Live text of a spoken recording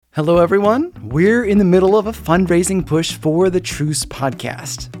Hello, everyone. We're in the middle of a fundraising push for the Truce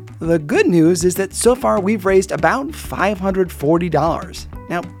podcast. The good news is that so far we've raised about $540.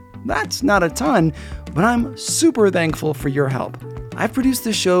 Now, that's not a ton, but I'm super thankful for your help. I've produced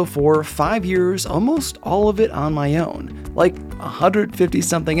this show for 5 years, almost all of it on my own, like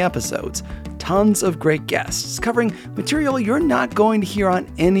 150-something episodes, tons of great guests, covering material you're not going to hear on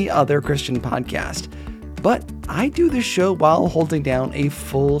any other Christian podcast. But I do this show while holding down a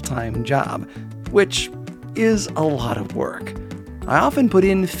full-time job, which is a lot of work. I often put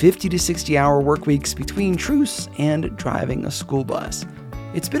in 50 to 60-hour work weeks between Truce and driving a school bus.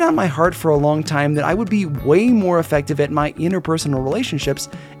 It's been on my heart for a long time that I would be way more effective at my interpersonal relationships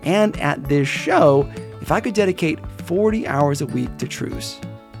and at this show if I could dedicate 40 hours a week to Truce.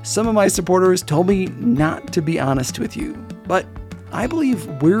 Some of my supporters told me not to be honest with you, but I believe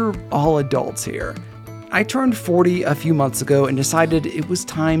we're all adults here. I turned 40 a few months ago and decided it was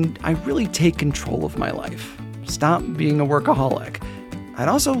time I really take control of my life. Stop being a workaholic. I'd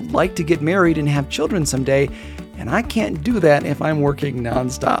also like to get married and have children someday, and I can't do that if I'm working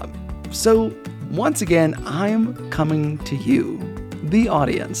nonstop. So, once again, I'm coming to you, the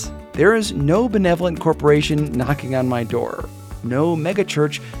audience. There is no benevolent corporation knocking on my door, no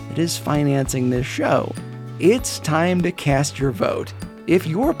megachurch that is financing this show. It's time to cast your vote. If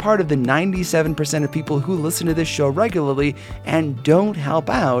you're part of the 97% of people who listen to this show regularly and don't help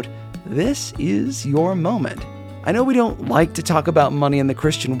out, this is your moment. I know we don't like to talk about money in the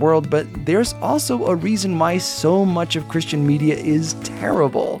Christian world, but there's also a reason why so much of Christian media is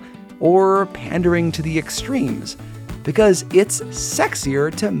terrible or pandering to the extremes. Because it's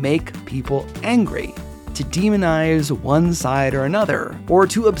sexier to make people angry, to demonize one side or another, or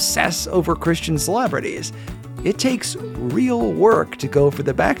to obsess over Christian celebrities. It takes real work to go for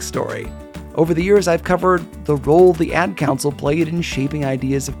the backstory. Over the years, I've covered the role the Ad Council played in shaping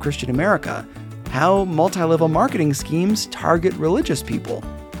ideas of Christian America, how multi-level marketing schemes target religious people,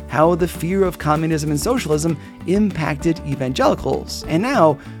 how the fear of communism and socialism impacted evangelicals, and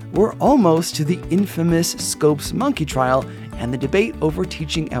now we're almost to the infamous Scopes monkey trial and the debate over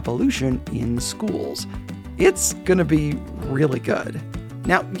teaching evolution in schools. It's gonna be really good.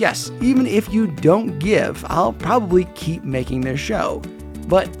 Now, yes, even if you don't give, I'll probably keep making this show.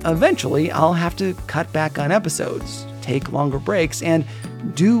 But eventually, I'll have to cut back on episodes, take longer breaks, and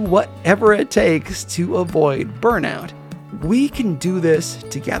do whatever it takes to avoid burnout. We can do this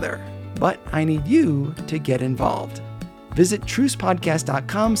together, but I need you to get involved. Visit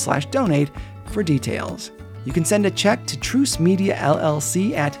trucepodcast.com/donate for details. You can send a check to Truce Media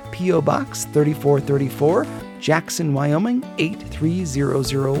LLC at P.O. Box 3434, Jackson, Wyoming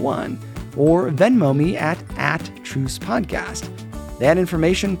 83001, or Venmo me at Truce Podcast. That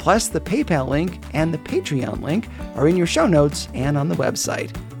information plus the PayPal link and the Patreon link are in your show notes and on the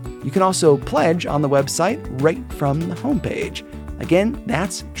website. You can also pledge on the website right from the homepage. Again,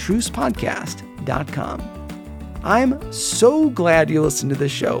 that's trucepodcast.com. I'm so glad you listened to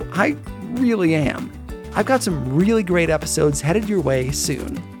this show. I really am. I've got some really great episodes headed your way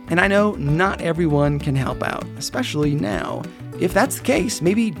soon. And I know not everyone can help out, especially now. If that's the case,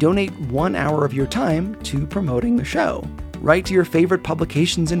 maybe donate 1 hour of your time to promoting the show. Write to your favorite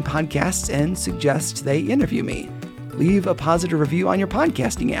publications and podcasts and suggest they interview me. Leave a positive review on your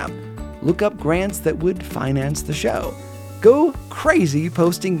podcasting app. Look up grants that would finance the show. Go crazy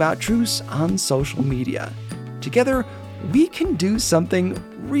posting about Truce on social media. Together, we can do something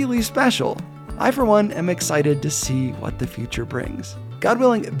really special. I, for one, am excited to see what the future brings. God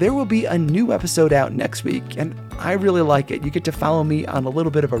willing, there will be a new episode out next week, and I really like it. You get to follow me on a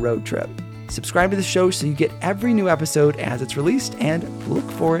little bit of a road trip. Subscribe to the show so you get every new episode as it's released, and look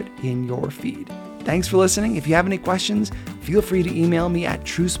for it in your feed. Thanks for listening. If you have any questions, feel free to email me at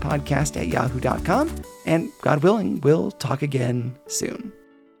trucepodcast@yahoo.com, and God willing, we'll talk again soon.